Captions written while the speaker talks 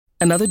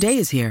Another day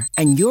is here,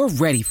 and you're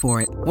ready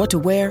for it. What to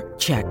wear?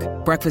 Check.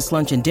 Breakfast,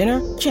 lunch, and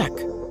dinner? Check.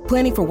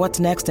 Planning for what's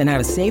next and how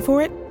to save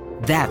for it?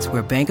 That's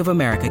where Bank of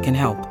America can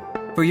help.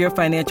 For your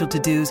financial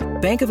to-dos,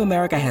 Bank of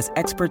America has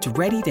experts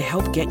ready to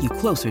help get you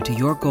closer to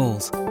your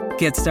goals.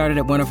 Get started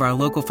at one of our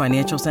local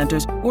financial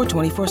centers or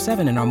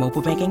 24/7 in our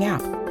mobile banking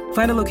app.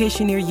 Find a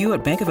location near you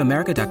at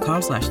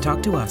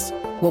bankofamerica.com/talktous.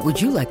 What would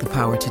you like the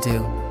power to do?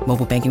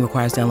 Mobile banking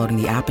requires downloading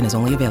the app and is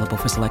only available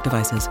for select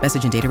devices.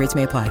 Message and data rates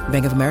may apply.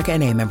 Bank of America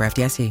N.A., member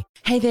FDIC.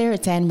 Hey there,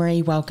 it's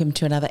Anne-Marie. Welcome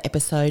to another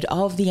episode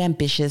of the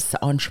Ambitious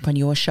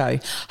Entrepreneur Show.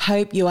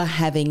 Hope you are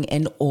having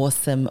an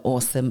awesome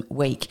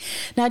week.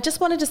 Now, I just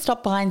wanted to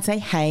stop by and say,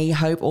 hey,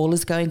 hope all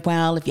is going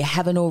well. If you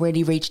haven't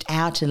already reached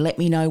out and let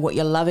me know what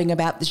you're loving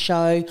about the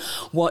show,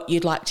 what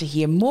you'd like to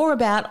hear more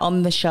about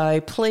on the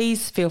show,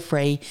 please feel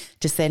free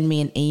to send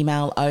me an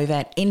email over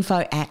at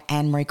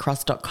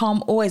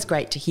info@annemariecross.com. Always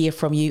great to hear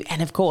from you.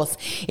 And of course,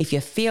 if you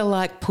feel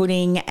like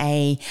putting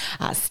a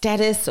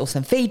status or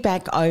some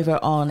feedback over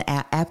on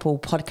our Apple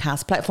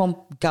podcast platform,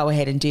 go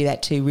ahead and do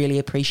that too. Really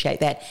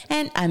appreciate that.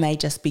 And I may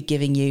just be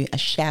giving you a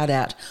shout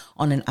out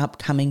on an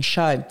upcoming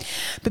show.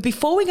 But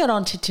before we get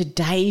on to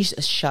today's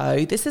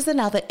show, this is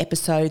another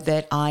episode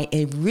that I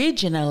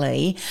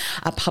originally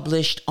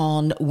published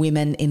on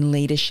Women in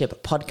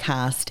Leadership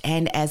podcast.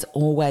 And as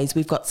always,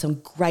 we've got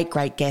some great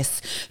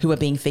guests who are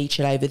being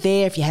featured over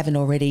there. If you haven't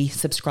already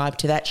subscribed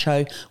to that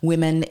show,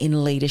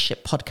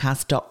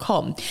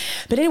 womeninleadershippodcast.com.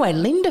 But anyway,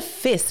 Linda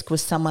Fisk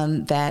was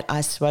someone that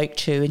I spoke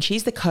to, and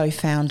she's the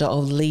co-founder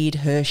of Lead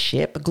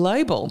Hership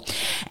Global.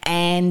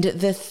 And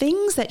the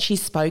things that she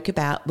spoke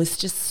about was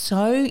just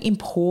so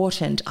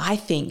important, I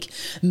think,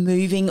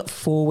 moving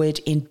forward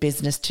in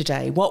business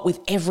today, what with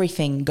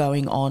everything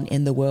going on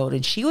in the world.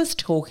 And she was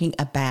talking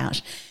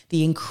about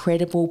the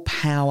incredible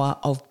power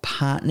of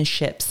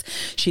partnerships.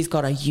 She's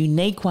got a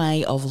unique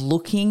way of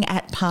looking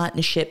at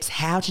partnerships,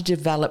 how to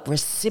develop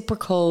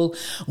reciprocal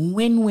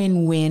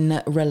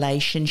win-win-win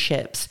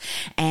relationships.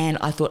 And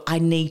I thought I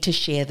need to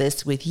share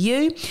this with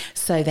you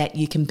so that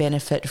you can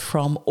benefit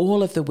from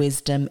all of the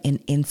wisdom and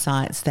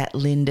insights that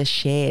Linda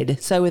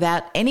shared. So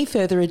without any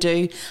further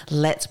ado,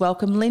 let's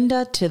welcome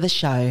Linda to the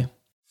show.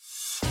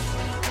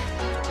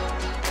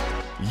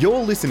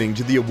 You're listening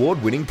to the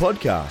award-winning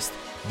podcast,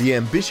 The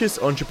Ambitious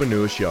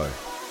Entrepreneur Show,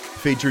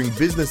 featuring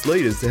business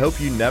leaders to help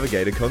you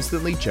navigate a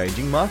constantly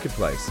changing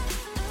marketplace.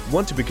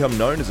 Want to become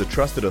known as a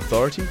trusted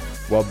authority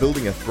while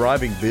building a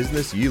thriving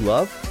business you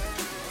love?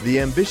 The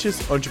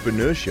Ambitious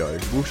Entrepreneur Show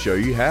will show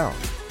you how.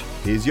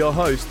 Here's your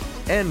host,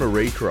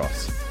 Anne-Marie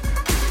Cross.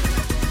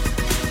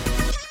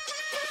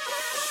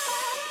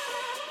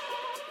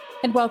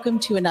 And welcome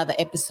to another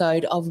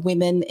episode of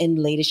Women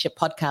in Leadership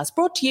Podcast,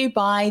 brought to you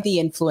by the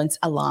Influence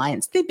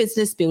Alliance, the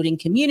business building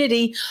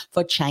community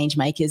for change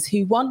makers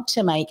who want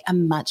to make a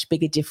much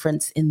bigger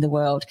difference in the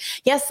world.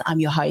 Yes, I'm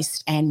your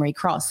host, Anne-Marie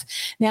Cross.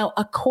 Now,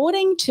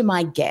 according to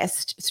my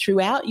guest,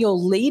 throughout your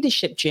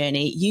leadership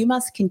journey, you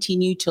must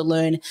continue to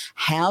learn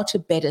how to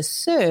better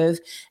serve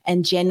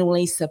and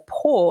genuinely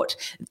support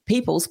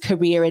people's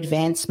career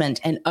advancement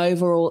and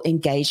overall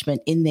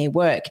engagement in their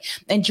work.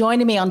 And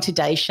joining me on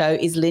today's show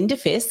is Linda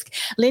Fisk.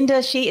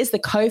 Linda, she is the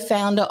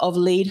co-founder of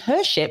Lead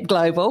Hership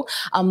Global,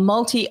 a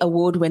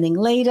multi-award-winning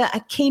leader, a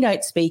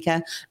keynote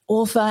speaker,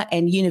 author,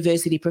 and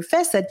university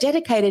professor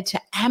dedicated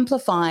to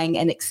amplifying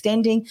and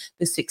extending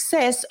the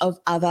success of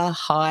other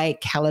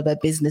high-caliber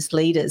business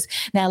leaders.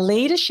 Now,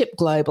 Leadership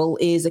Global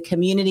is a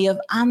community of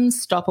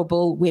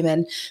unstoppable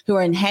women who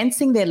are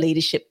enhancing their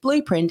leadership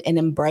blueprint and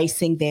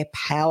embracing their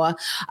power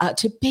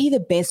to be the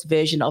best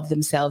version of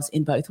themselves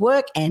in both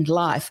work and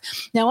life.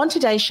 Now, on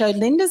today's show,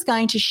 Linda's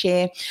going to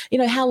share,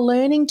 how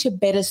learning to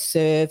better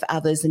serve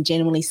others and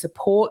genuinely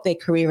support their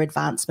career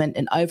advancement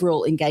and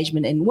overall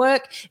engagement in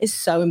work is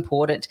so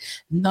important.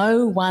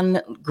 No one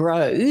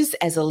grows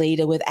as a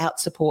leader without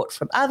support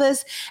from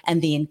others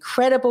and the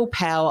incredible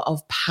power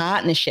of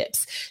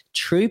partnerships.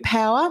 True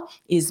power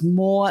is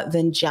more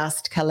than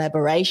just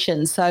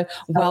collaboration. So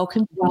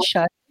welcome to the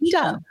show,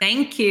 Linda.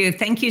 Thank you.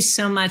 Thank you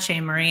so much,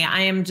 Anne-Marie.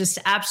 I am just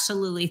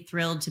absolutely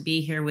thrilled to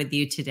be here with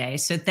you today.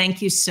 So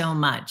thank you so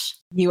much.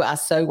 You are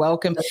so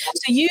welcome.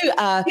 So you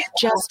are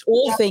just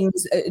all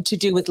things to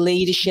do with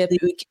leadership.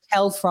 We can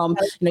tell from,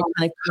 kind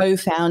of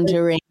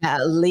co-founding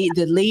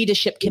the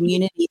leadership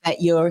community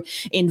that you're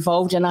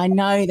involved in. I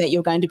know that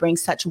you're going to bring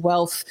such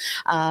wealth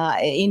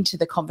into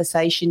the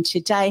conversation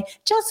today.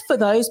 Just for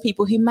those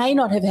people who may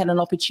not have had an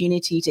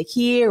opportunity to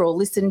hear or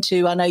listen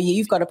to, I know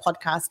you've got a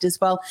podcast as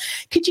well.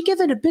 Could you give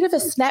it a bit of a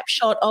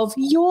snapshot of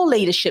your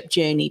leadership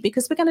journey?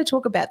 Because we're going to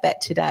talk about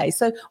that today.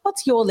 So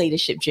what's your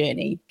leadership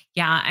journey?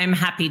 Yeah, I'm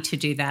happy to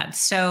do that.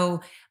 So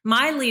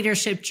my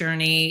leadership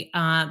journey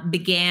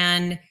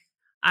began,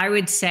 I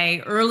would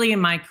say, early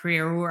in my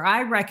career, where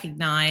I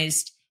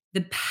recognized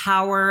the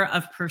power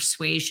of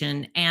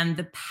persuasion and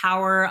the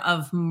power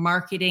of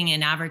marketing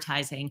and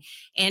advertising.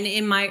 And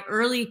in my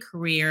early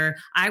career,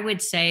 I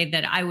would say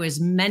that I was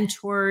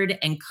mentored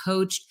and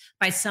coached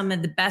by some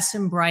of the best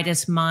and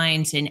brightest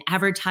minds in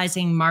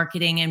advertising,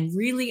 marketing, and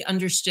really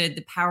understood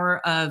the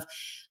power of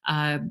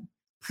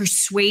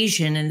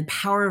persuasion and the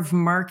power of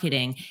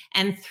marketing.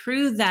 And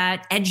through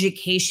that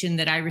education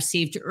that I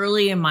received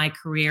early in my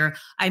career,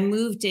 I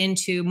moved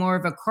into more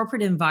of a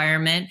corporate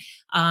environment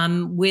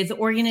with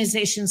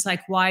organizations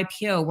like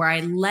YPO, where I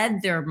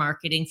led their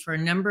marketing for a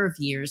number of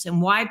years.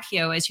 And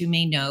YPO, as you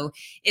may know,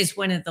 is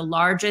one of the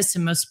largest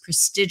and most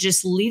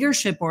prestigious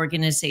leadership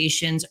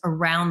organizations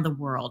around the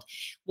world.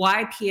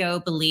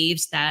 YPO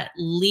believes that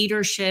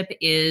leadership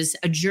is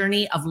a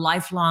journey of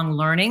lifelong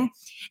learning.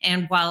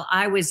 And while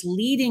I was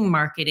leading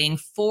marketing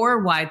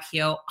for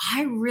YPO,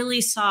 I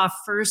really saw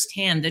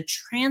firsthand the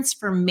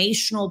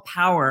transformational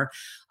power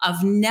of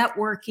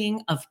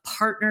networking, of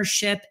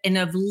partnership, and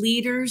of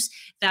leaders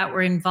that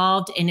were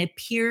involved in a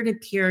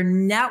peer-to-peer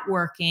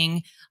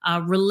networking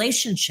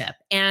relationship.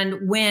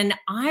 And when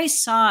I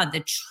saw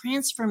the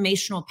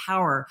transformational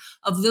power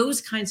of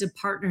those kinds of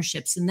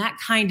partnerships and that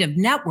kind of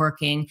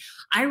networking,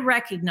 I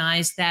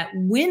recognized that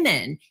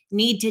women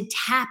need to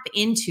tap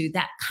into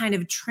that kind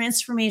of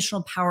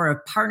transformational power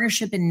of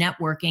partnership and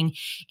networking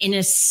in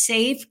a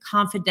safe,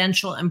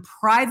 confidential, and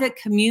private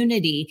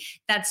community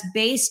that's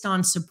based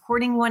on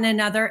supporting one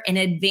another and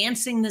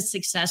advancing the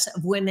success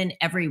of women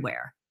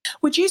everywhere.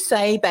 Would you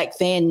say back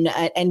then,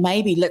 and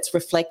maybe let's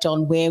reflect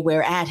on where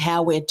we're at,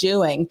 how we're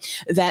doing,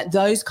 that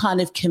those kind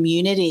of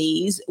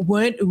communities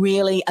weren't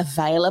really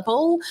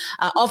available?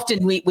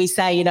 Often we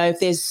say, if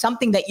there's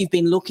something that you've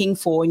been looking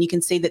for and you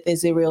can see that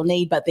there's a real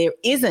need, but there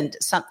isn't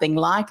something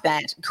like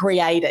that,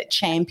 create it,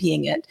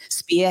 champion it,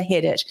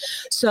 spearhead it.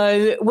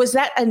 So was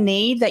that a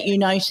need that you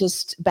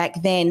noticed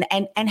back then?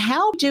 And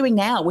how are you doing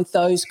now with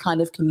those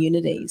kind of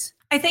communities?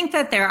 I think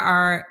that there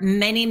are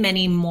many,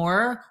 many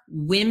more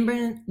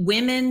women-based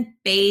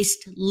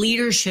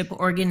leadership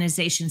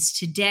organizations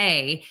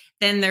today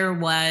than there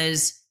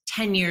was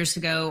 10 years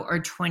ago or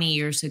 20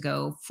 years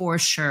ago, for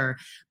sure.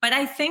 But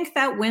I think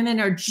that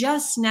women are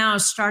just now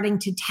starting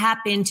to tap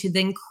into the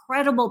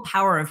incredible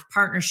power of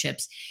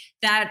partnerships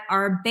that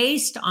are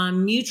based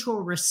on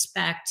mutual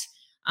respect,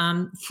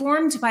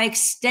 formed by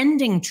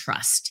extending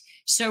trust.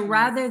 So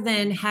rather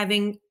than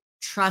having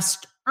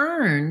trust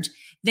earned,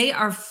 they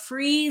are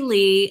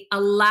freely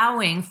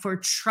allowing for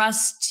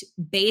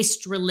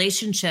trust-based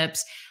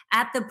relationships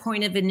at the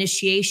point of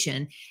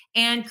initiation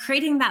and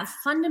creating that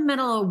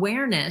fundamental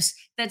awareness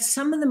that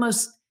some of the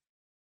most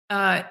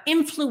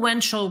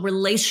influential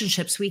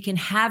relationships we can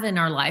have in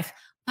our life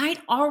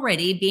might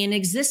already be in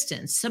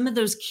existence. Some of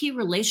those key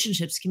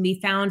relationships can be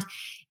found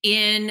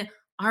in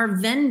our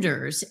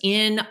vendors,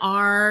 in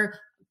our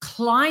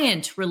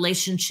client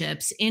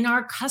relationships, in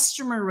our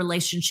customer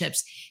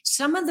relationships.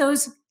 Some of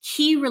those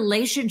key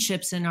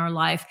relationships in our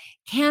life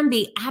can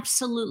be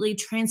absolutely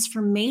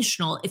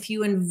transformational if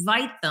you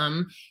invite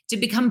them to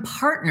become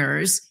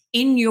partners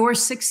in your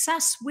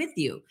success with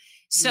you.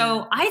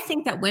 So I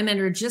think that women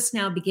are just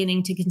now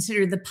beginning to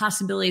consider the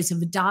possibilities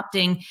of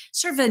adopting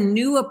sort of a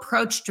new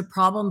approach to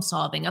problem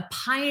solving, a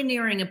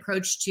pioneering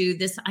approach to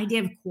this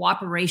idea of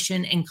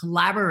cooperation and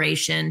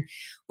collaboration,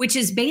 which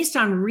is based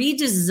on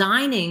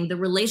redesigning the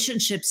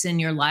relationships in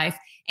your life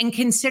and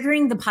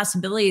considering the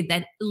possibility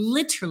that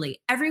literally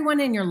everyone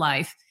in your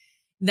life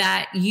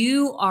that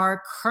you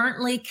are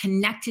currently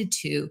connected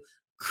to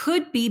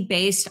could be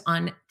based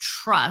on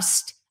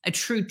trust, a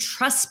true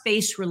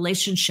trust-based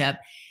relationship,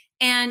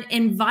 and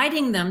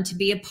inviting them to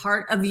be a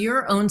part of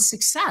your own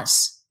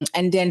success.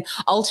 And then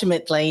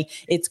ultimately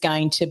it's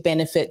going to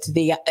benefit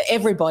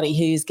everybody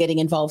who's getting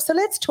involved. So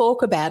let's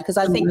talk about, because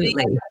I think these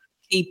are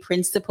key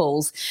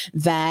principles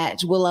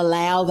that will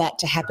allow that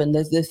to happen,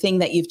 the thing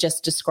that you've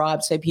just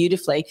described so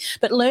beautifully,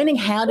 but learning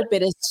how to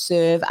better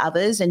serve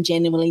others and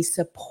genuinely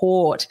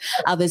support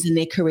others in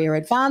their career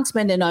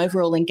advancement and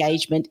overall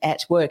engagement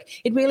at work.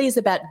 It really is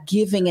about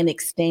giving and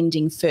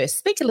extending first.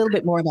 Speak a little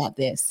bit more about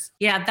this.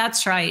 Yeah,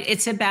 that's right.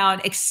 It's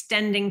about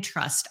extending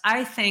trust.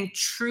 I think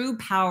true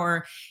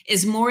power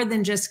is more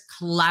than just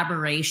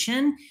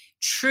collaboration.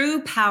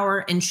 True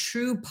power and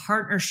true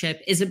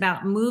partnership is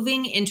about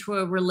moving into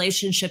a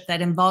relationship that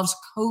involves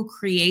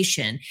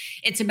co-creation.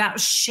 It's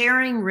about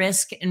sharing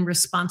risk and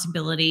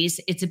responsibilities.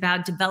 It's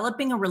about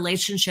developing a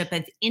relationship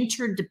of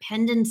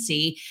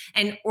interdependency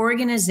and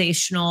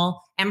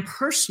organizational and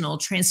personal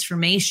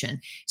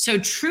transformation. So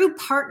true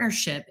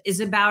partnership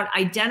is about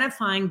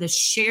identifying the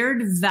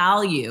shared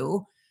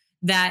value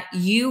that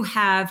you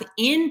have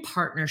in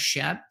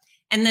partnership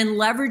and then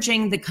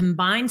leveraging the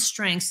combined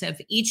strengths of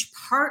each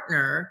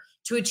partner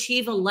to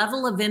achieve a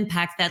level of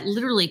impact that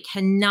literally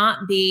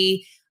cannot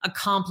be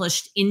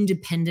accomplished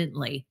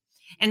independently.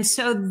 And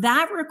so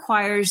that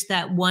requires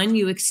that, one,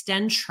 you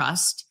extend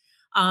trust,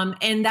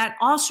 and that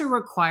also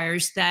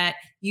requires that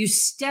you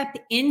step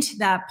into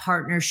that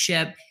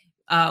partnership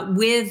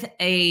with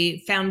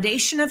a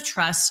foundation of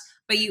trust,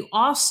 but you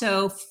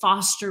also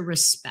foster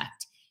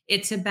respect.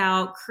 It's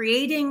about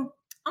creating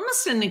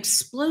almost an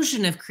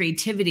explosion of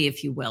creativity,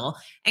 if you will,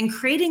 and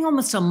creating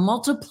almost a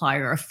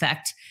multiplier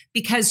effect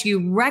because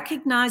you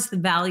recognize the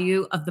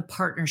value of the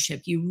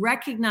partnership, you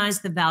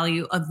recognize the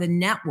value of the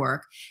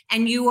network,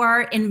 and you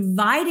are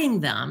inviting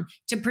them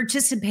to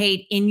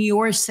participate in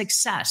your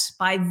success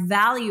by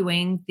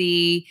valuing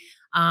the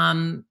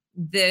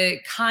the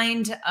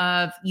kind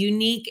of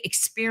unique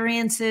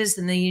experiences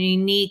and the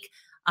unique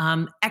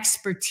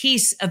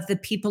expertise of the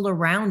people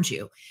around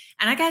you.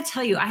 And I got to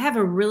tell you, I have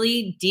a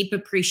really deep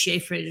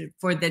appreciation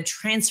for the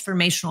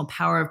transformational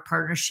power of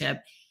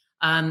partnership.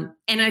 And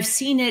I've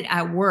seen it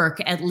at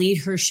work at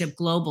Leadership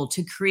Global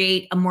to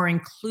create a more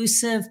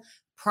inclusive,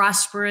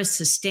 prosperous,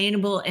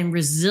 sustainable, and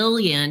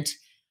resilient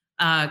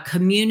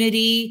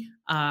community,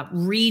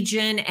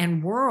 region,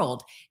 and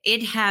world.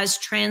 It has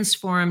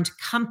transformed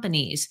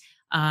companies,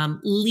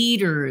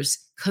 leaders,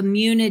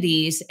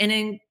 communities,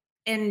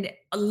 and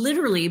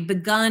literally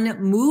begun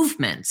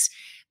movements,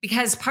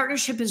 because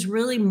partnership is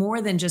really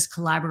more than just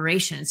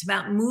collaboration. It's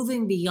about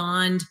moving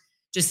beyond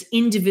just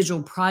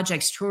individual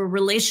projects to a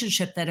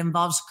relationship that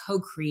involves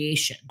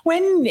co-creation.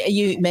 When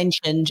you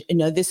mentioned,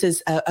 this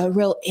is a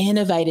real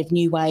innovative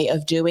new way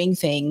of doing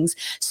things,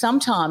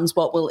 sometimes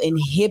what will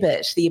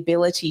inhibit the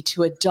ability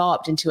to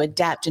adopt and to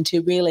adapt and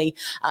to really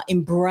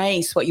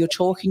embrace what you're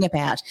talking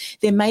about,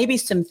 there may be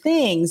some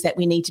things that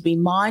we need to be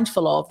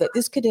mindful of that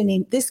this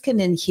can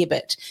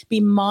inhibit.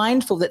 Be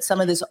mindful that some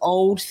of this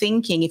old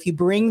thinking, if you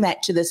bring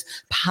that to this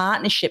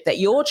partnership that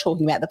you're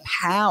talking about, the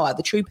power,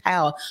 the true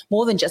power,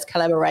 more than just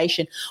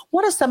collaboration,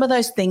 what are some of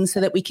those things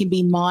so that we can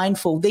be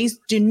mindful? These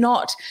do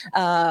not,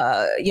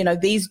 only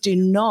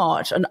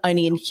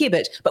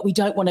inhibit, but we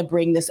don't want to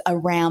bring this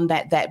around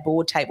that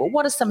board table.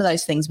 What are some of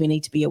those things we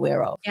need to be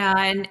aware of? Yeah,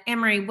 and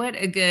Emery, what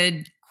a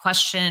good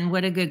question.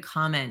 What a good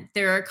comment.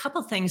 There are a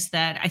couple things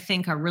that I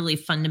think are really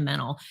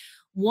fundamental.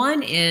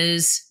 One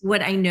is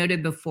what I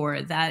noted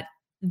before, that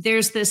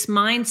there's this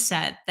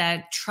mindset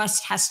that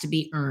trust has to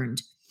be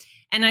earned.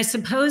 And I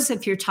suppose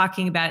if you're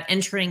talking about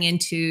entering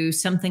into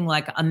something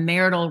like a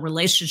marital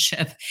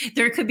relationship,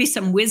 there could be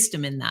some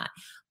wisdom in that.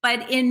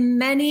 But in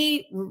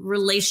many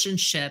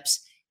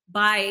relationships,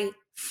 by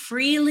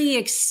freely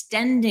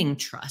extending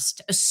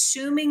trust,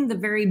 assuming the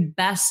very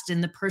best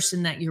in the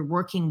person that you're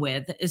working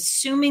with,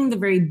 assuming the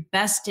very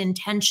best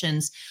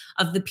intentions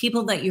of the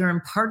people that you're in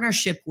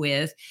partnership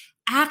with,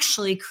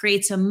 actually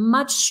creates a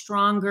much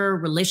stronger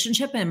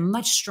relationship and a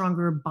much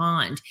stronger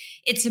bond.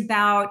 It's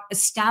about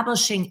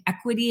establishing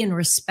equity and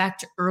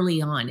respect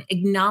early on,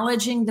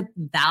 acknowledging the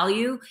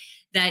value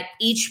that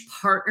each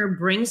partner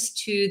brings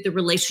to the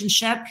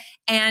relationship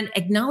and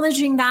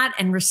acknowledging that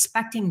and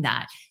respecting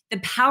that. The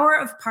power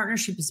of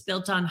partnership is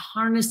built on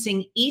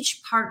harnessing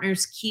each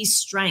partner's key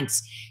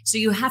strengths. So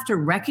you have to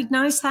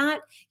recognize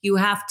that, you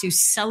have to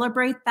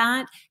celebrate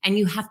that, and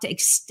you have to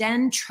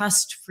extend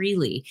trust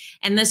freely.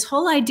 And this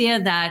whole idea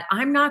that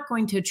I'm not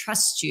going to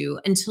trust you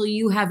until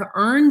you have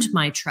earned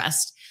my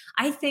trust,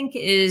 I think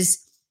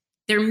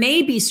there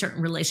may be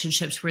certain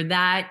relationships where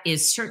that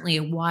is certainly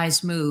a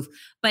wise move.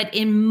 But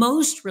in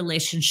most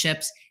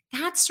relationships,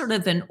 that's sort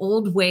of an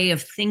old way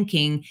of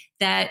thinking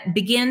that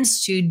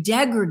begins to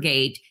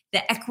degrade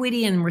the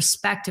equity and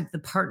respect of the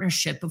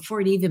partnership before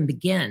it even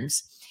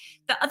begins.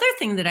 The other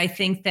thing that I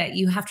think that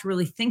you have to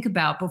really think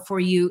about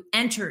before you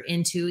enter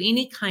into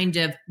any kind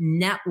of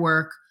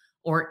network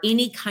or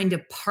any kind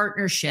of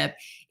partnership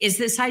is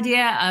this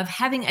idea of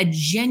having a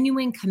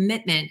genuine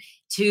commitment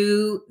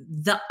to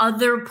the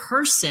other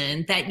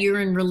person that you're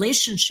in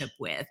relationship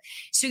with.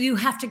 So you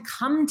have to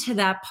come to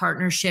that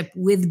partnership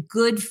with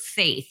good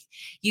faith.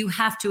 You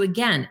have to,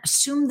 again,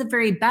 assume the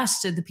very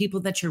best of the people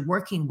that you're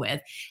working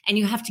with. And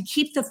you have to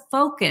keep the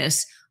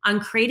focus on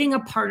creating a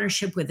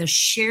partnership with a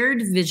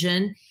shared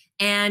vision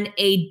and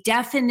a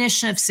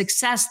definition of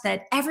success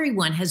that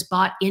everyone has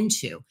bought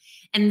into.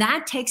 And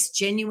that takes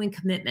genuine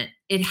commitment.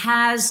 It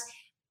has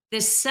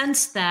this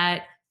sense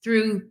that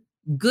through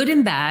good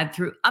and bad,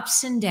 through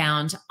ups and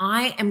downs,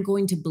 I am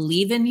going to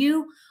believe in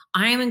you.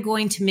 I am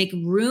going to make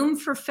room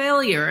for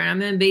failure and I'm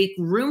going to make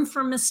room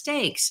for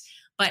mistakes.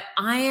 But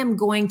I am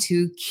going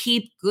to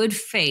keep good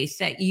faith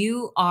that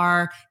you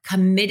are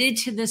committed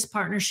to this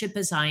partnership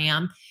as I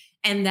am,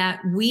 and that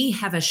we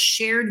have a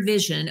shared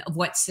vision of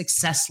what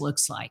success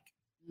looks like.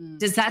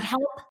 Does that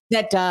help?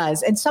 That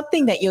does. And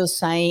something that you're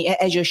saying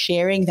as you're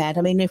sharing that,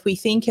 I mean, if we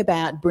think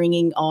about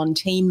bringing on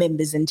team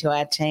members into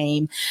our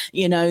team,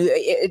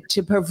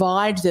 to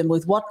provide them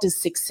with what does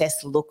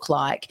success look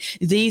like?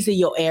 These are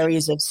your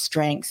areas of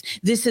strength.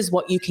 This is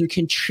what you can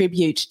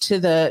contribute to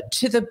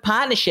the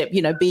partnership,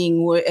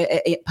 being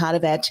part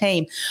of our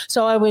team.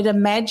 So I would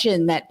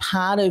imagine that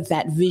part of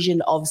that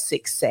vision of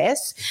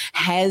success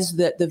has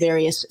the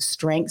various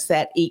strengths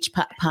that each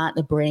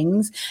partner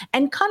brings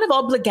and kind of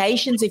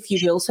obligations, if you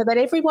will, so that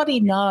everybody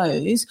knows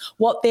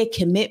what their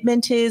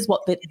commitment is,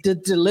 what the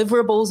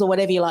deliverables or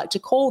whatever you like to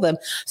call them,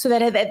 so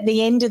that at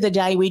the end of the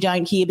day we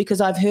don't hear,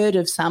 because I've heard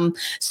of some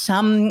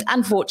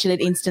unfortunate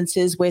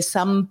instances where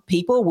some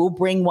people will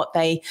bring what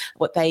they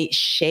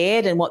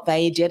shared and what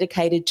they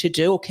dedicated to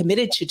do or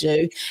committed to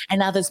do,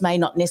 and others may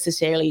not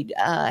necessarily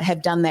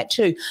have done that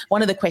too.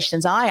 One of the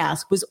questions I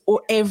asked was,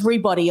 are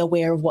everybody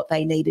aware of what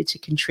they needed to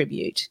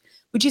contribute?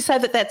 Would you say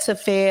that that's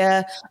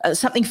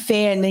something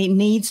fair and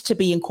needs to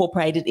be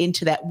incorporated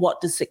into that? What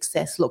does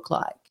success look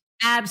like?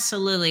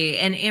 Absolutely.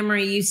 And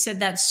Emery, you said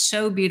that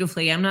so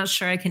beautifully. I'm not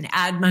sure I can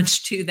add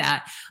much to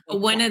that,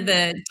 One of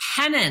the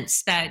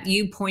tenets that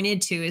you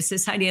pointed to is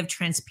this idea of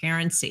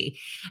transparency,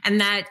 and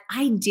that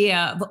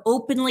idea of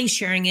openly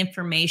sharing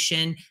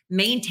information,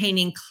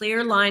 maintaining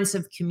clear lines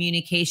of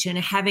communication,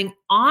 having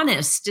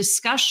honest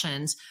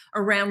discussions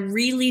around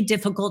really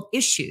difficult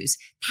issues.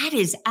 That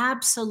is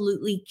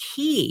absolutely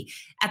key.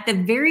 At the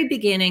very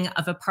beginning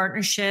of a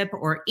partnership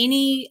or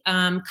any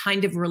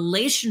kind of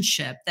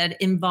relationship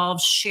that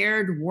involves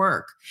shared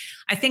work,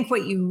 I think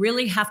what you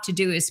really have to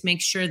do is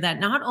make sure that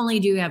not only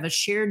do you have a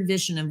shared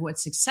vision of what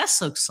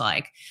success looks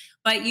like,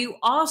 but you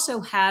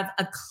also have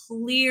a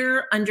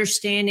clear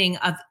understanding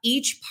of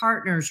each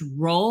partner's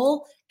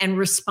role and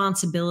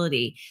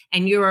responsibility.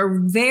 And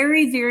you're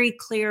very, very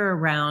clear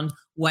around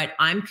what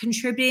I'm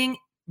contributing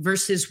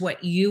versus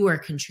what you are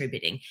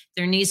contributing.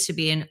 There needs to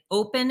be an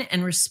open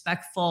and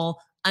respectful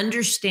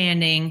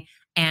understanding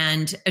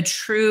and a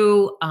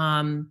true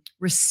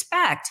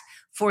respect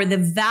for the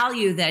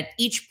value that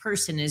each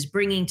person is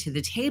bringing to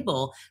the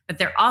table. But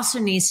there also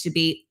needs to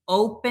be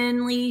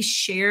openly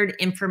shared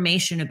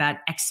information about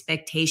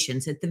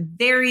expectations at the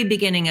very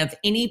beginning of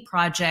any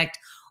project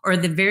or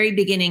the very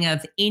beginning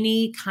of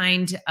any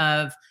kind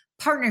of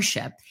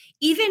partnership.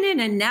 Even in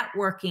a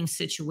networking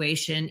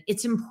situation,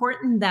 it's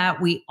important that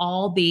we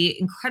all be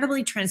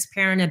incredibly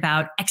transparent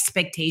about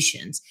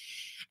expectations.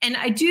 And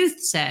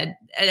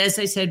as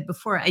I said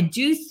before, I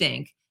do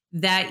think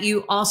that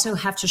you also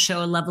have to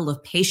show a level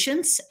of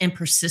patience and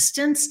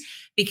persistence,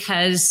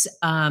 because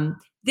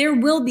there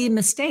will be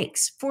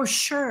mistakes. For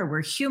sure,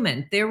 we're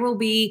human. There will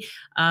be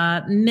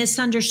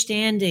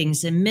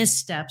misunderstandings and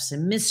missteps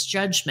and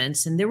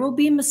misjudgments, and there will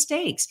be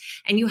mistakes.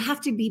 And you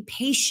have to be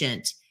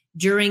patient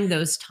during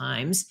those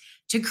times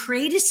to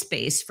create a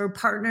space for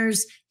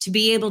partners to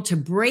be able to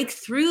break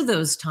through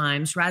those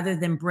times rather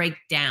than break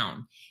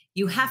down.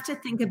 You have to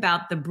think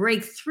about the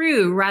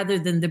breakthrough rather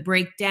than the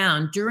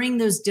breakdown during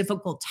those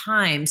difficult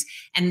times.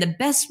 And the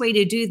best way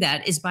to do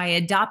that is by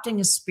adopting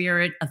a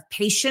spirit of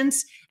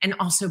patience and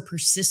also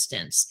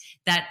persistence,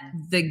 that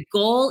the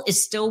goal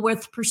is still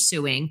worth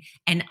pursuing.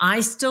 And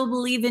I still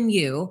believe in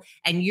you,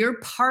 and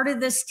you're part of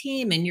this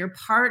team, and you're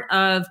part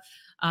of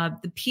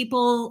the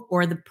people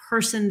or the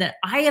person that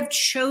I have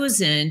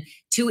chosen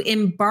to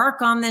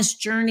embark on this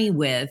journey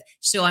with.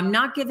 So I'm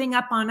not giving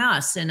up on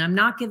us, and I'm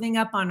not giving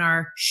up on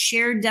our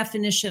shared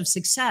definition of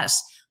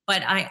success,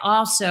 but I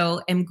also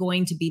am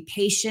going to be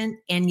patient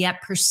and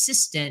yet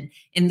persistent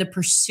in the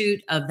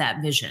pursuit of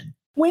that vision.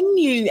 When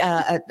you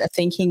are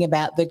thinking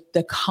about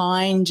the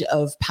kind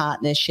of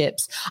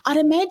partnerships, I'd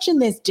imagine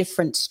there's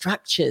different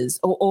structures,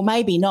 or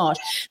maybe not.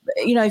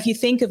 You know, if you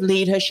think of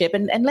leadership,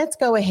 and let's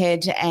go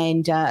ahead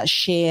and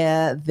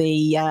share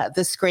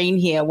the screen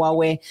here while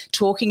we're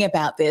talking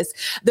about this.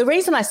 The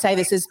reason I say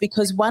this is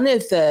because one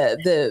of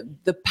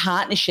the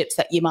partnerships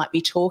that you might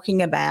be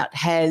talking about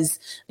has,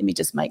 let me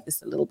just make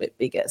this a little bit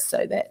bigger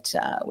so that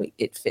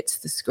it fits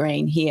the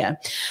screen here.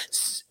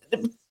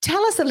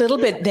 Tell us a little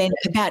bit then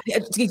about,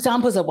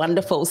 examples are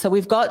wonderful. So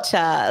we've got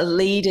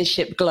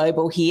Leadership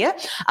Global here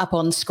up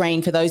on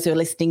screen for those who are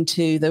listening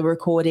to the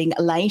recording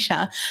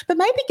later, but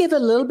maybe give a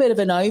little bit of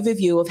an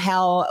overview of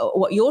how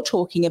what you're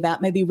talking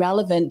about may be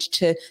relevant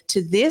to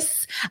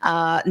this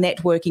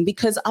networking,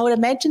 because I would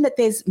imagine that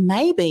there's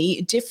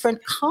maybe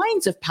different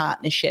kinds of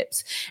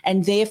partnerships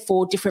and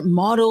therefore different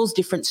models,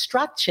 different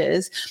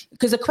structures.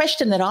 Because a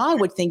question that I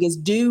would think is,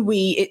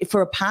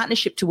 for a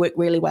partnership to work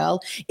really well,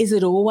 is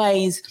it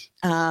always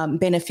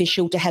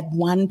beneficial to have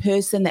one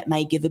person that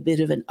may give a bit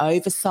of an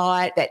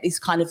oversight, that is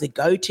kind of the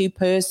go-to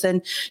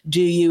person?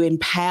 Do you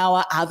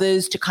empower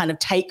others to kind of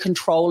take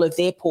control of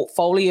their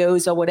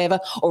portfolios or whatever,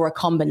 or a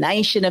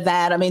combination of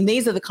that? I mean,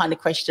 these are the kind of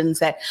questions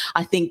that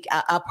I think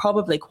are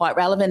probably quite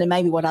relevant, and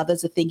maybe what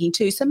others are thinking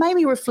too. So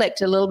maybe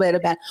reflect a little bit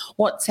about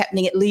what's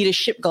happening at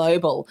Leadership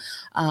Global.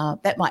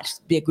 That might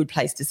be a good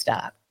place to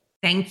start.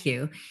 Thank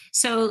you.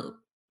 So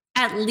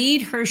at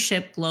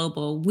Leadership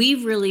Global,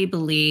 we really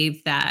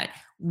believe that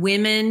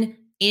women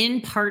in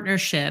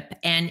partnership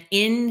and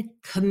in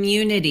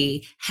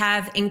community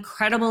have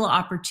incredible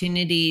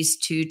opportunities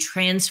to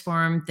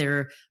transform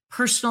their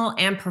personal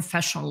and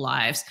professional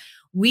lives.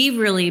 We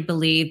really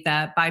believe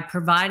that by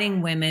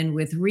providing women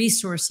with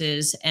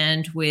resources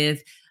and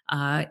with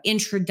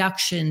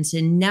introductions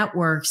and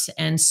networks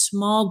and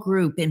small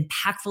group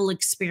impactful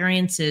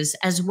experiences,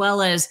 as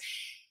well as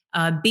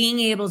being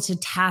able to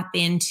tap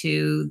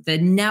into the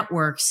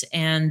networks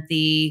and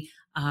the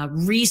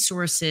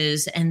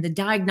resources and the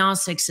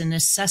diagnostics and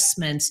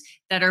assessments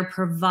that are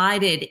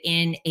provided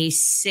in a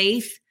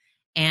safe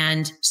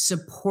and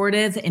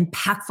supportive,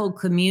 impactful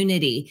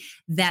community,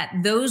 that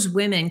those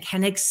women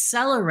can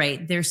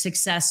accelerate their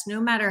success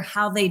no matter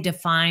how they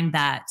define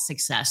that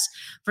success.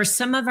 For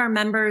some of our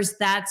members,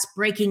 that's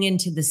breaking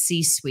into the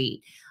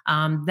C-suite.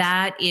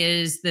 That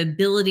is the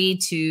ability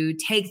to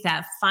take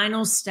that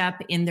final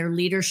step in their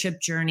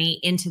leadership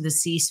journey into the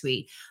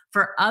C-suite.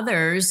 For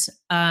others,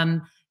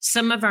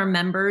 some of our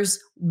members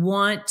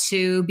want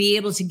to be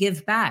able to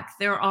give back.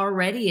 They're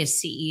already a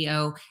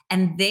CEO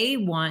and they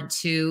want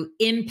to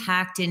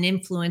impact and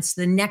influence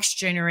the next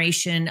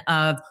generation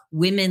of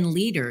women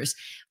leaders.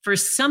 For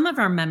some of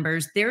our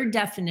members, their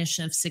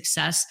definition of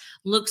success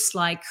looks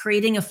like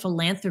creating a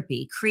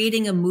philanthropy,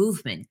 creating a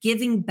movement,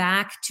 giving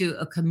back to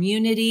a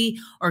community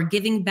or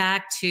giving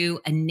back to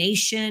a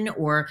nation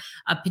or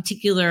a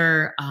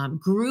particular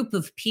group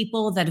of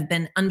people that have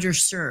been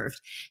underserved.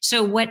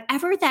 So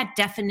whatever that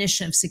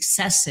definition of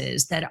success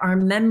is that our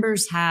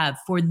members have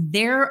for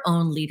their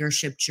own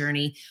leadership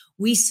journey,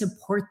 we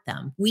support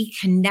them. We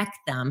connect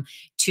them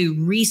to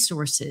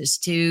resources,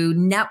 to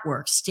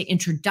networks, to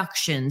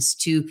introductions,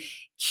 to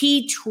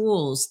key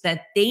tools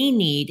that they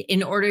need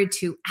in order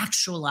to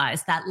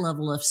actualize that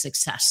level of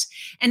success.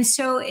 And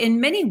so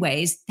in many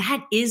ways,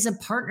 that is a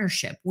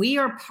partnership. We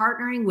are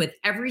partnering with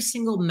every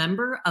single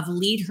member of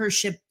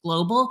Leadership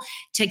Global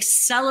to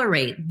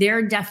accelerate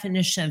their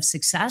definition of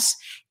success.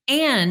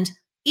 And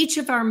each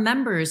of our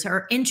members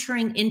are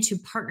entering into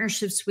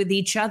partnerships with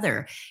each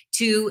other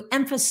to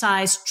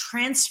emphasize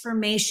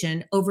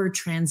transformation over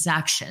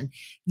transaction.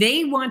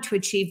 They want to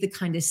achieve the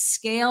kind of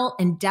scale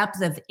and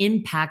depth of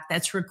impact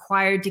that's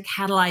required to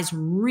catalyze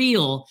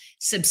real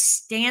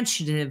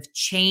substantive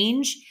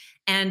change.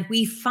 And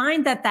we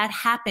find that that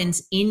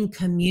happens in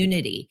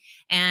community.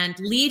 And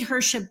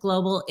Leadership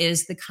Global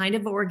is the kind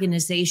of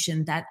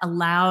organization that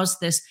allows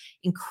this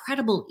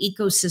incredible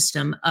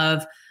ecosystem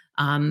of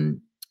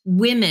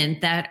women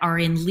that are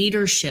in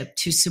leadership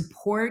to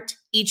support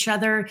each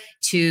other,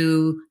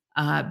 to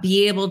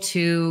be able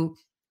to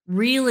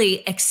really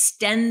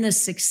extend the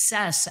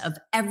success of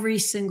every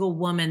single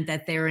woman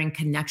that they're in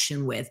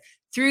connection with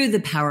through the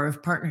power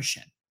of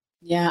partnership.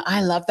 Yeah,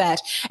 I love that.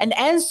 And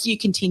as you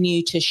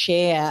continue to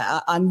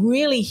share, I'm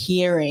really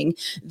hearing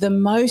the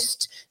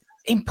most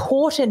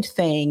important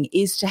thing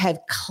is to have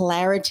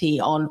clarity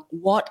on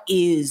what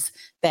is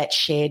that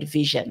shared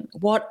vision.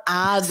 What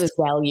are the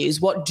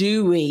values? What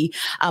do we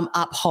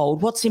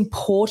uphold? What's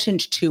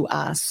important to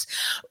us?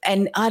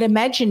 And I'd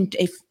imagine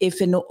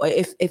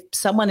if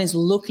someone is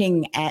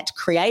looking at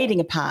creating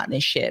a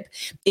partnership,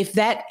 if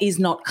that is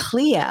not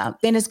clear,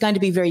 then it's going to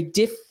be very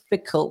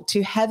difficult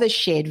to have a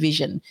shared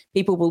vision.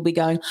 People will be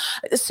going,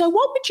 so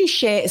what would you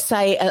say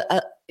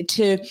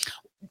to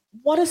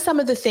what are some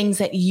of the things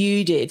that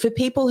you did for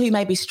people who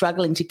may be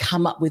struggling to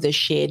come up with a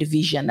shared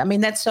vision? I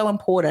mean, that's so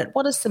important.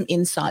 What are some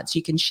insights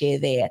you can share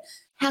there?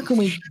 How can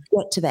we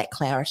get to that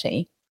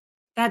clarity?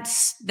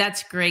 That's a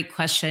great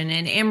question.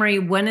 And Anne-Marie,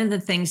 one of the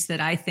things that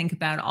I think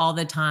about all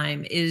the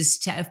time is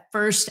to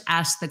first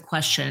ask the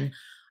question,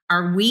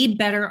 are we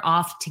better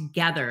off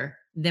together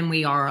than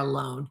we are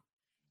alone?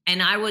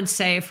 And I would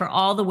say for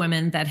all the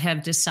women that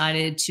have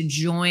decided to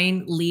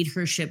join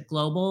Leadership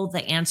Global,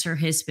 the answer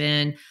has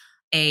been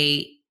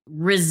a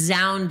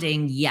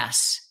resounding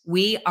yes.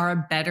 We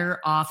are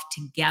better off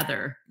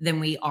together than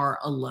we are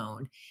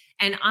alone.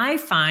 And I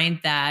find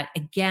that,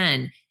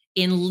 again,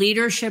 in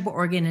leadership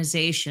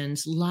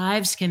organizations,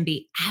 lives can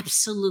be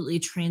absolutely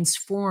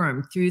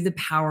transformed through the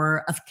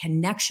power of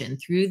connection,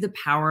 through the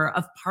power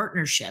of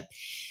partnership.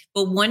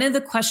 But one of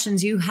the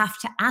questions you have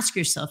to ask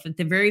yourself at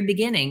the very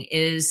beginning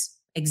is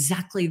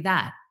exactly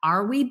that.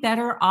 Are we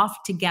better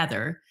off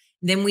together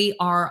than we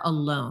are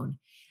alone?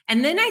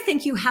 And then I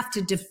think you have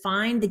to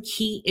define the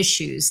key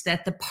issues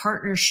that the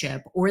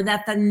partnership or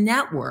that the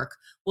network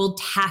will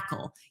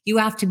tackle. You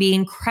have to be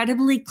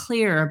incredibly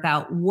clear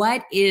about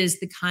what is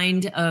the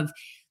kind of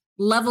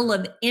level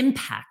of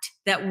impact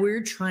that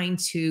we're trying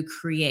to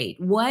create.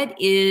 What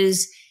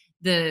is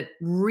the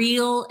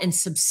real and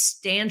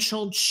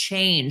substantial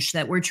change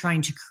that we're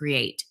trying to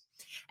create?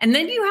 And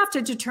then you have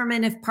to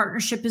determine if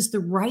partnership is the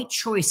right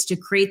choice to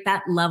create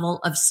that level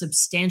of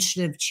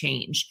substantive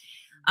change.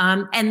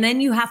 And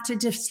then you have to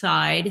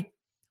decide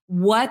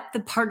what the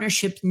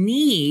partnership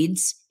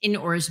needs in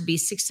order to be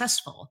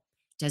successful.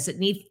 Does it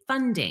need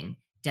funding?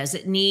 Does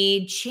it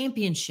need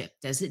championship?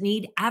 Does it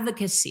need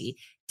advocacy?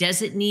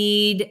 Does it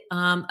need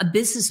a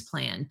business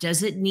plan?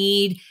 Does it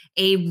need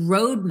a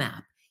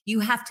roadmap? You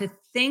have to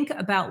think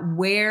about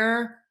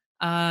where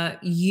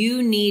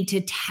you need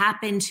to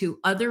tap into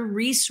other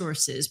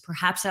resources,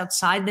 perhaps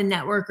outside the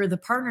network or the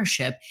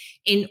partnership,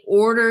 in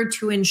order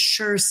to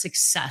ensure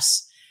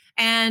success.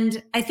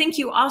 And I think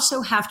you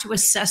also have to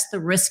assess the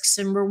risks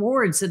and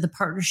rewards of the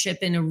partnership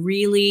in a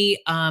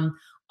really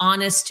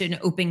honest and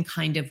open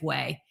kind of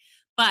way.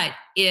 But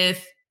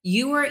if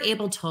you are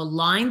able to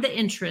align the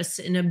interests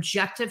and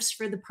objectives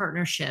for the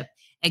partnership,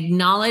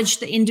 acknowledge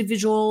the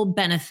individual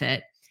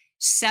benefit,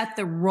 set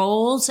the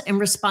roles and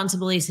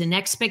responsibilities and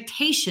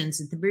expectations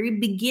at the very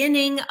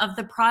beginning of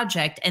the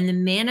project, and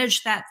then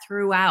manage that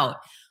throughout,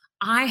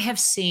 I have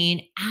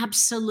seen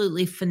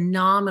absolutely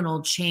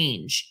phenomenal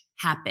change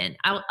happen.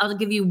 I'll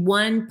give you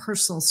one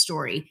personal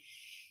story.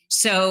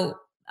 So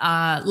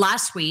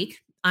last week,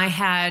 I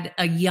had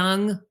a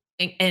young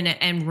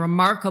and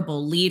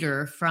remarkable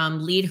leader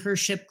from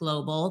Leadership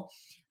Global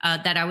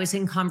that I was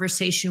in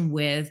conversation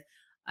with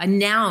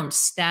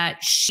announce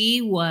that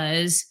she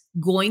was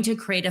going to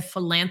create a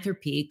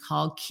philanthropy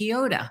called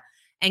Kyoto.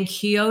 And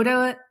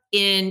Kyoto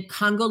in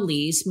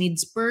Congolese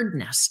means bird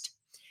nest.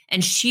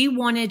 And she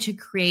wanted to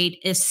create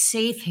a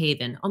safe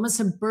haven, almost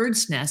a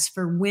bird's nest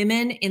for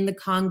women in the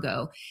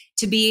Congo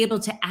to be able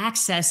to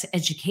access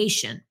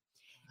education.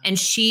 And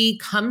she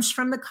comes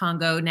from the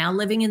Congo, now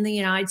living in the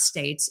United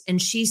States.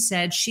 And she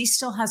said she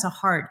still has a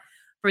heart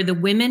for the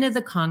women of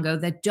the Congo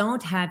that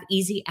don't have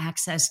easy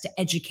access to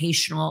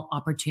educational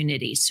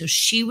opportunities. So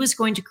she was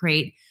going to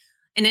create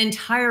an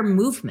entire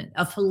movement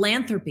of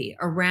philanthropy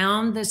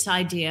around this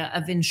idea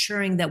of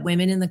ensuring that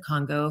women in the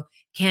Congo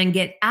can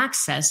get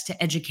access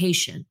to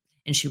education.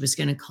 And she was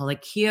going to call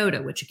it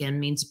Kyoto, which again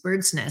means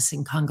bird's nest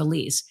in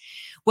Congolese.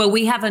 Well,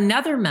 we have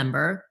another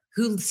member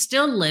who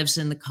still lives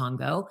in the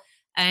Congo,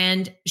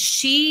 and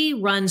she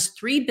runs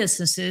 3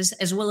 businesses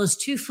as well as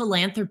 2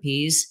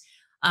 philanthropies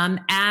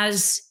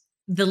as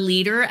the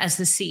leader, as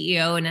the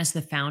CEO, and as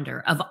the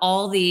founder of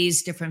all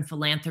these different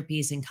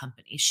philanthropies and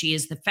companies. She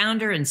is the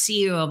founder and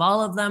CEO of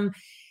all of them.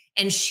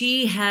 And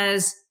she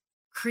has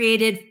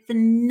created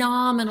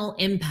phenomenal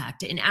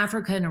impact in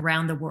Africa and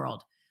around the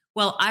world.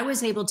 Well, I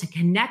was able to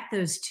connect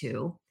those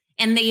 2,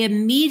 and they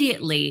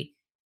immediately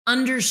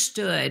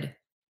understood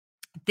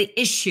the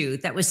issue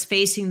that was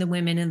facing the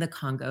women in the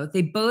Congo.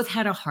 They both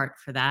had a heart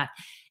for that.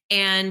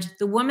 And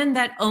the woman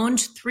that owned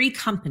 3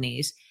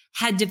 companies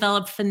had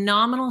developed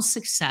phenomenal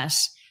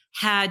success,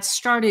 had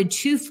started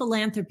 2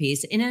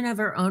 philanthropies in and of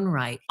her own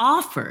right,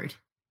 offered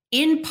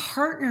in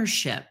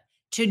partnership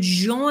to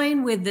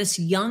join with this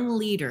young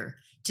leader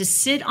to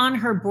sit on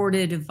her board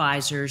of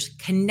advisors,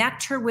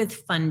 connect her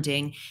with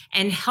funding,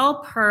 and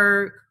help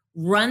her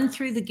run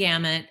through the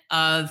gamut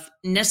of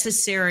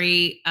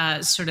necessary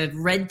sort of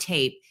red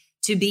tape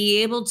to be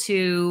able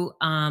to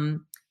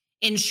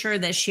ensure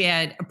that she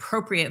had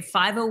appropriate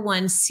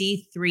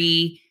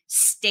 501c3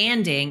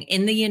 standing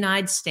in the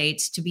United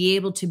States to be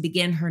able to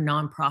begin her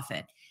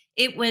nonprofit.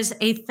 It was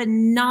a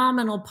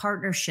phenomenal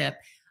partnership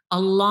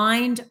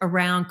aligned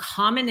around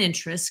common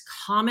interests,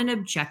 common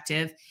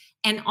objective,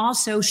 and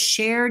also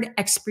shared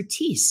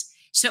expertise.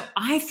 So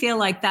I feel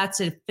like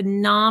that's a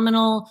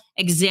phenomenal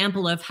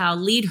example of how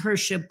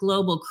Leadership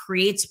Global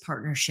creates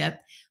partnership,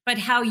 but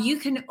how you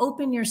can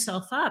open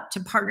yourself up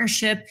to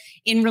partnership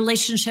in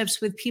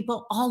relationships with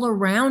people all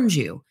around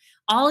you.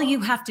 All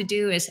you have to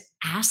do is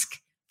ask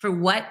for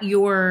what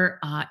you're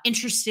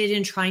interested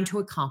in trying to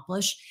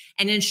accomplish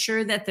and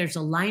ensure that there's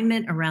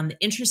alignment around the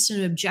interests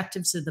and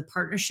objectives of the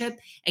partnership,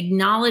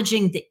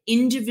 acknowledging the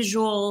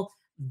individual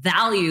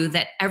value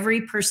that every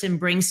person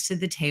brings to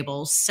the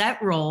table,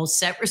 set roles,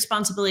 set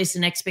responsibilities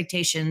and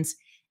expectations,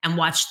 and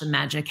watch the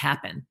magic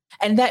happen.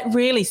 And that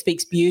really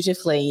speaks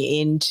beautifully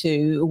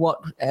into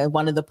what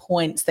one of the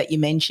points that you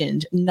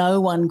mentioned.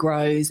 No one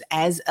grows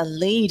as a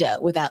leader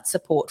without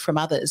support from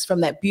others.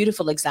 From that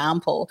beautiful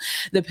example,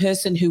 the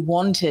person who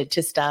wanted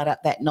to start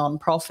up that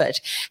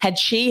nonprofit, had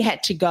she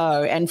had to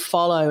go and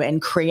follow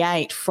and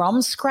create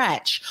from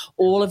scratch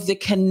all of the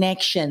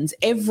connections,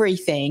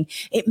 everything,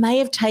 it may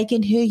have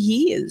taken her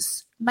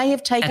years.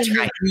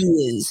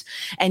 Years,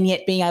 and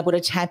yet being able to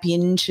tap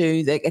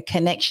into a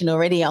connection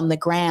already on the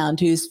ground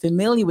who's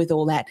familiar with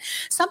all that.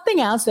 Something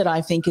else that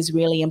I think is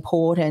really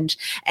important,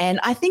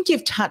 and I think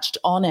you've touched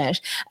on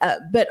it,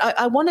 but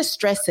I want to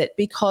stress it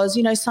because,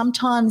 you know,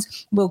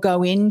 sometimes we'll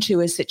go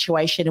into a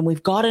situation and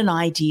we've got an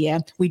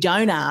idea, we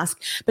don't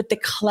ask, but the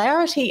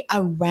clarity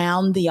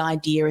around the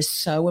idea is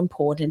so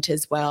important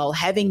as well.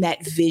 Having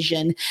that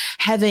vision,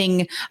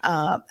 having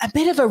a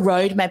bit of a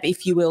roadmap,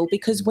 if you will,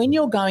 because when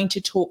you're going to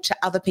talk to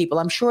other people,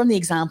 I'm sure in the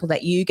example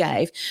that you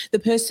gave, the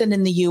person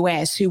in the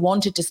US who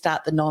wanted to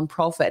start the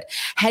nonprofit,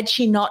 had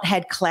she not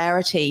had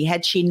clarity,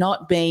 had she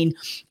not been,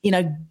 you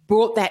know,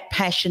 brought that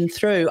passion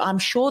through, I'm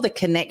sure the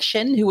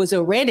connection who was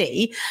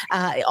already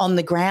on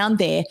the ground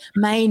there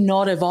may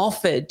not have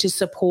offered to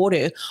support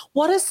her.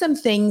 What are some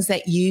things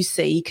that you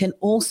see can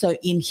also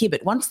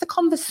inhibit, once the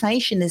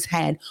conversation is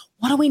had,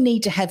 what do we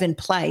need to have in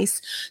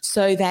place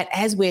so that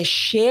as we're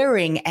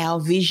sharing our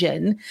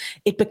vision,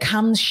 it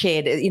becomes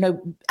shared? You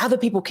know, other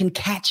people can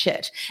catch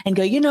it and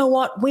go, you know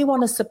what, we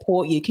want to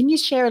support you. Can you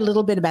share a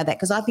little bit about that?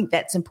 Because I think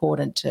that's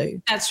important too.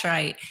 That's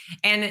right.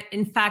 And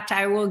in fact,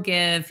 I will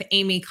give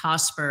Amy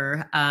Cosper,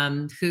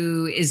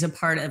 who is a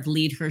part of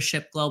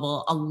Leadership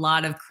Global, a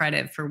lot of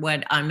credit for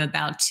what I'm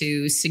about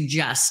to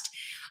suggest.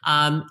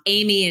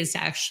 Amy is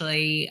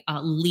actually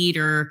a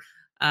leader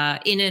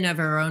in and of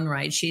her own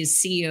right. She is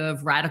CEO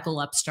of Radical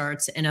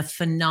Upstarts and a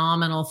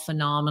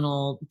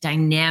phenomenal,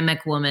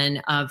 dynamic woman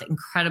of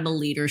incredible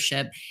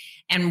leadership.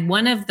 And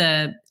one of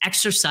the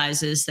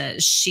exercises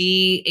that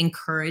she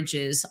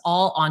encourages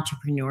all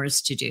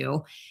entrepreneurs to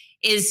do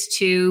is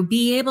to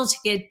be able to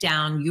get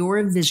down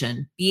your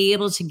vision, be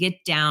able to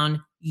get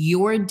down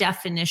your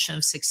definition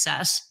of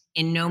success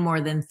in no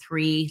more than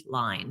 3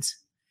 lines.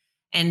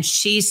 And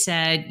she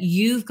said,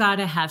 you've got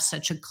to have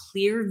such a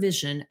clear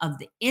vision of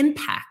the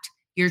impact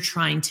you're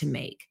trying to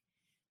make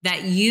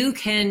that you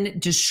can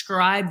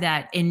describe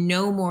that in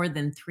no more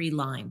than 3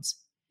 lines.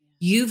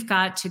 You've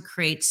got to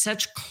create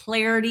such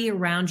clarity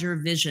around your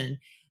vision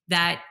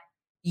that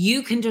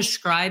you can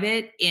describe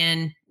it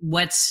in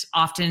what's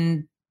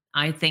often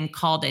I think,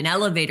 called an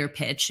elevator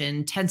pitch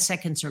in 10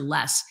 seconds or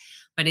less.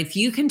 But if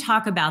you can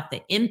talk about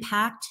the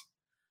impact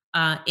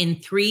in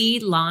 3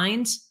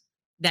 lines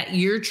that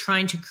you're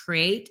trying to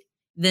create,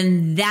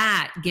 then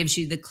that gives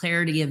you the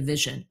clarity of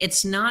vision.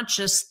 It's not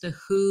just the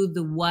who,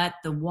 the what,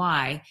 the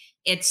why.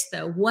 It's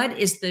the what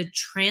is the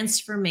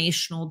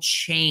transformational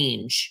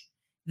change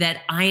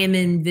that I am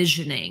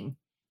envisioning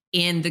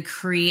in the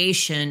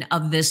creation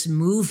of this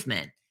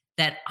movement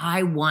that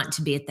I want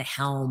to be at the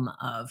helm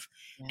of.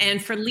 Yeah.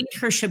 And for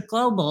Leadership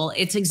Global,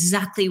 it's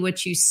exactly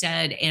what you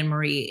said,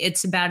 Anne-Marie.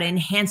 It's about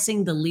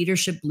enhancing the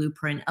leadership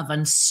blueprint of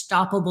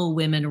unstoppable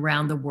women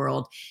around the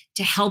world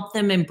to help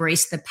them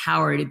embrace the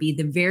power to be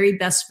the very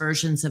best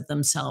versions of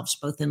themselves,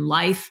 both in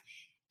life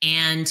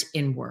and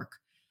in work.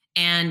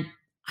 And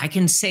I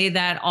can say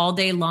that all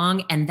day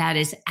long, and that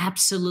is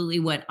absolutely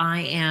what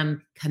I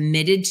am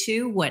committed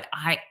to, what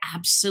I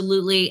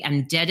absolutely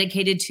am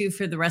dedicated to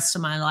for the rest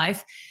of my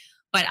life.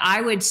 But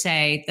I would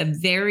say the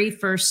very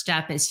first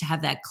step is to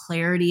have that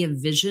clarity of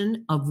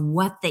vision of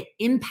what the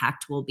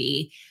impact will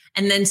be.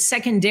 And then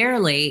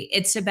secondarily,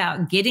 it's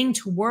about getting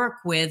to work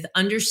with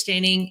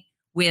understanding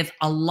with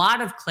a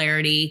lot of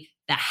clarity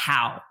the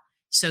how.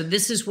 So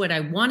this is what I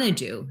want to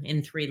do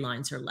in 3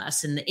 lines or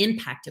less and the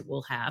impact it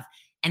will have.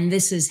 And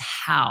this is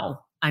how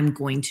I'm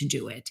going to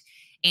do it.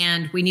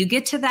 And when you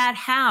get to that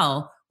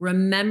how,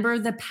 remember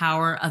the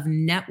power of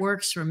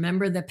networks,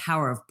 remember the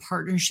power of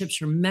partnerships,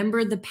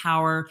 remember the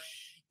power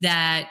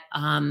that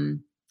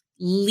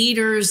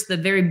leaders, the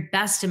very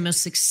best and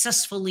most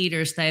successful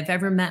leaders that I've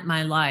ever met in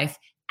my life,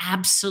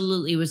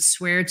 absolutely would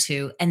swear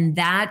to. And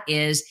that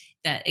is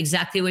that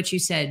exactly what you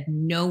said.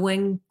 No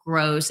one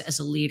grows as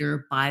a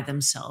leader by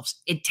themselves.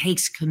 It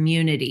takes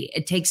community.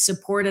 It takes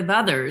support of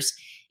others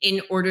in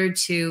order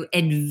to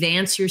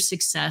advance your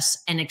success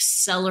and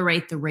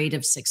accelerate the rate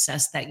of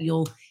success that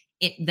you'll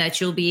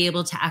be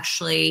able to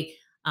actually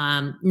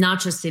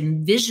not just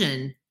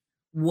envision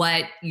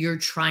what you're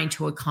trying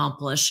to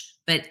accomplish,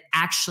 but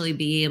actually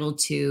be able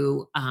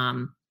to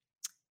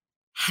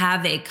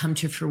have it come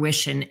to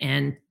fruition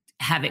and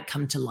have it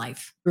come to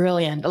life.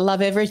 Brilliant. I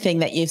love everything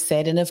that you've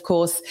said. And of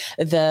course,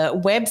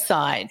 the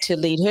website to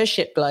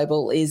Leadership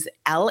Global is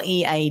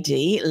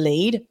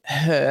LEAD,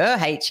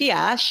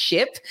 HER,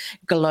 ship,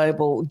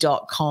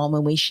 global.com.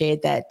 And we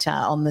shared that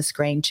on the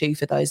screen too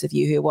for those of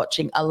you who are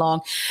watching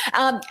along.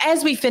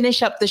 As we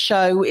finish up the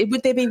show,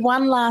 would there be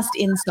one last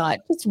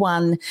insight? Just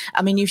one.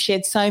 I mean, you've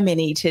shared so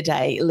many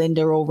today,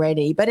 Linda,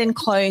 already. But in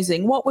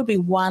closing, what would be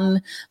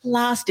one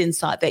last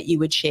insight that you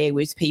would share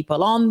with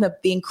people on the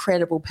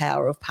incredible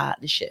power of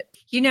partnership?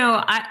 You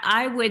know,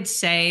 I would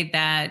say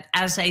that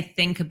as I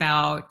think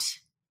about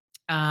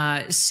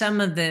some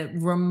of the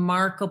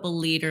remarkable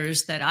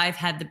leaders that I've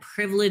had the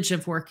privilege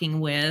of working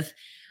with,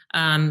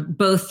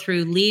 both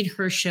through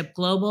Leadership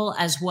Global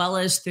as well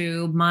as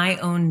through my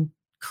own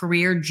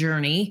career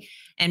journey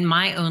and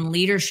my own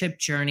leadership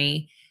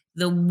journey,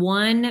 the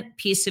one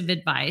piece of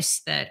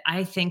advice that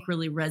I think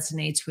really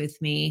resonates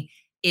with me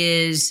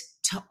is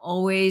to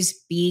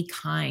always be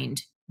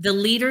kind. The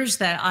leaders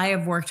that I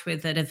have worked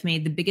with that have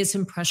made the biggest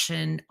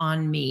impression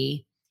on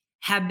me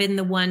have been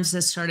the ones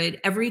that started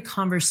every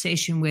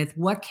conversation with,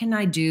 what can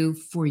I do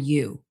for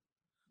you?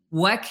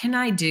 What can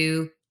I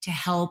do to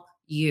help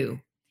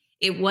you?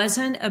 It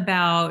wasn't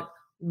about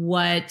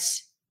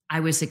what I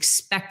was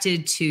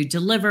expected to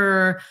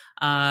deliver,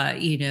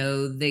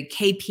 the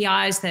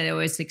KPIs that I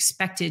was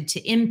expected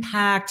to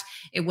impact.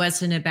 It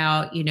wasn't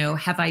about,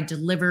 have I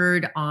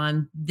delivered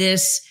on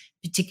this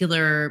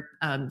particular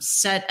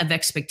set of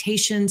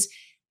expectations.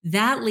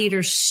 That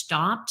leader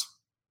stopped,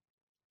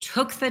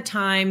 took the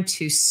time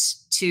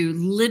to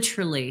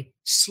literally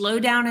slow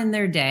down in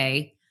their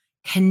day,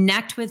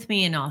 connect with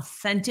me in an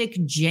authentic,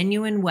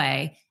 genuine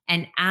way,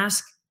 and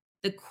ask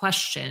the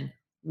question,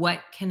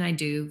 what can I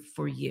do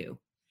for you?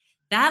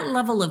 That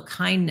level of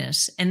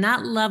kindness and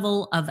that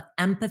level of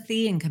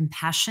empathy and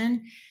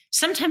compassion,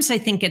 sometimes I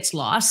think it's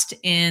lost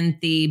in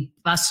the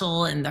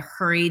bustle and the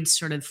hurried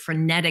sort of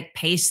frenetic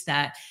pace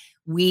that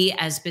we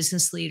as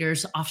business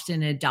leaders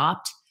often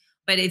adopt.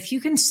 But if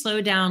you can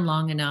slow down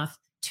long enough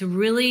to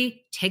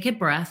really take a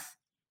breath,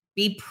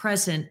 be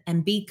present,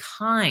 and be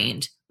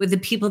kind with the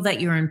people that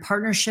you're in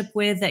partnership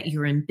with, that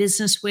you're in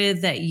business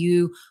with, that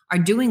you are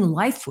doing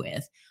life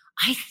with,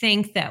 I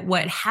think that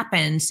what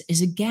happens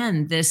is,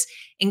 again, this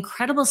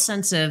incredible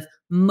sense of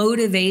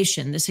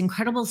motivation, this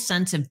incredible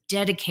sense of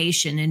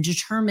dedication and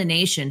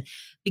determination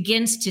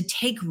begins to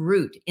take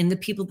root in the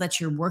people that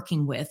you're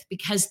working with,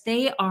 because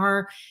they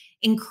are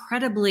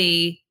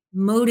incredibly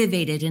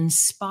motivated,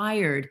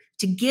 inspired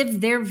to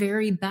give their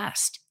very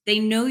best. They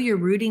know you're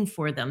rooting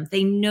for them.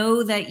 They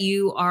know that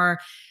you are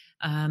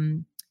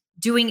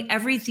doing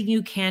everything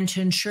you can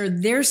to ensure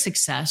their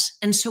success.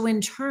 And so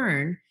in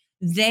turn,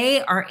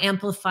 they are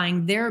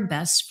amplifying their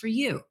best for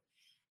you.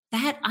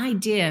 That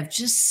idea of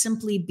just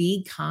simply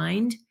be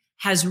kind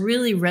has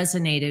really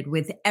resonated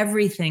with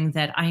everything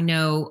that I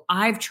know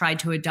I've tried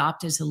to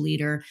adopt as a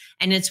leader.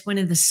 And it's one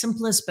of the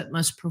simplest but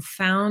most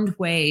profound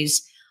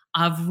ways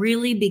of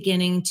really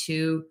beginning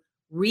to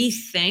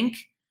rethink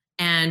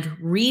and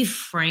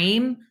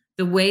reframe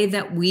the way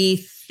that we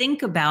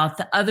think about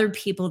the other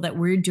people that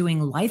we're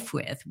doing life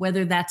with,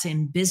 whether that's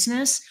in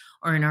business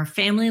or in our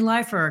family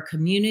life or our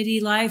community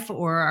life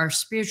or our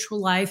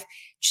spiritual life.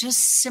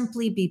 Just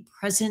simply be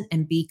present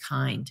and be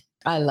kind.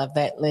 I love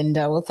that,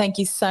 Linda. Well, thank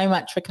you so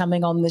much for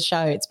coming on the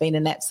show. It's been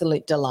an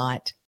absolute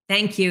delight.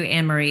 Thank you,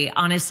 Anne-Marie.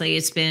 Honestly,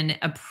 it's been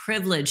a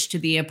privilege to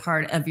be a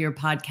part of your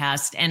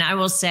podcast. And I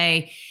will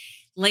say,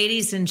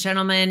 ladies and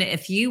gentlemen,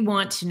 if you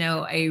want to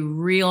know a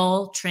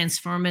real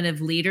transformative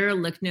leader,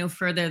 look no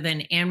further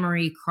than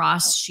Anne-Marie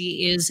Cross.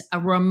 She is a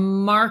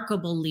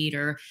remarkable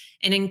leader,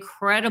 an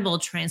incredible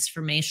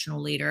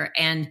transformational leader.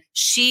 And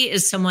she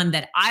is someone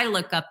that I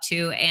look up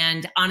to.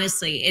 And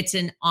honestly, it's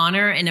an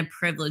honor and a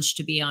privilege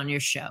to be on your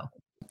show.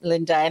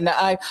 Linda, and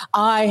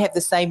I have the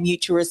same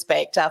mutual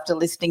respect after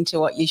listening to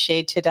what you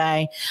shared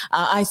today.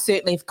 I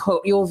certainly have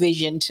caught your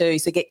vision too,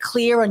 so get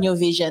clear on your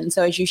vision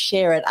so as you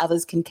share it,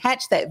 others can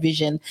catch that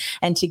vision,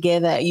 and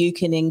together you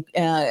can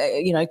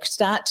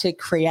start to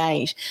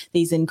create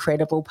these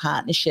incredible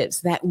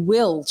partnerships that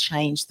will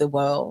change the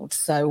world.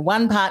 So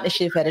one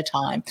partnership at a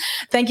time.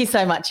 Thank you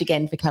so much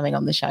again for coming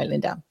on the show,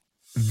 Linda.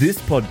 This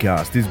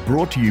podcast is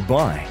brought to you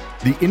by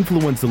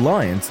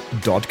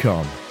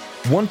theinfluencealliance.com.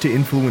 Want to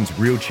influence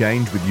real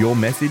change with your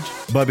message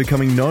by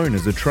becoming known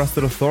as a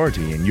trusted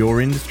authority in your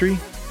industry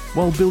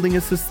while building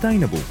a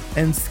sustainable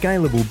and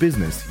scalable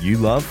business you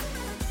love?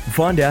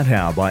 Find out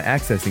how by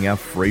accessing our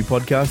free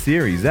podcast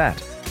series at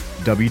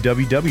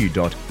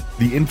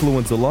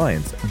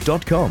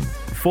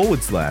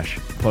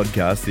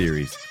www.theinfluencealliance.com/podcast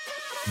series.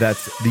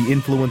 That's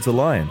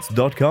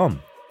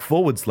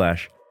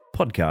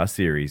theinfluencealliance.com/podcast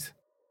series.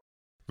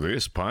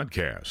 This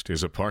podcast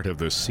is a part of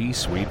the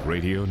C-Suite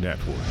Radio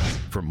Network.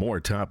 For more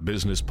top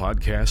business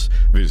podcasts,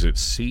 visit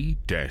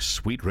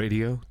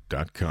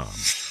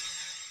c-suiteradio.com.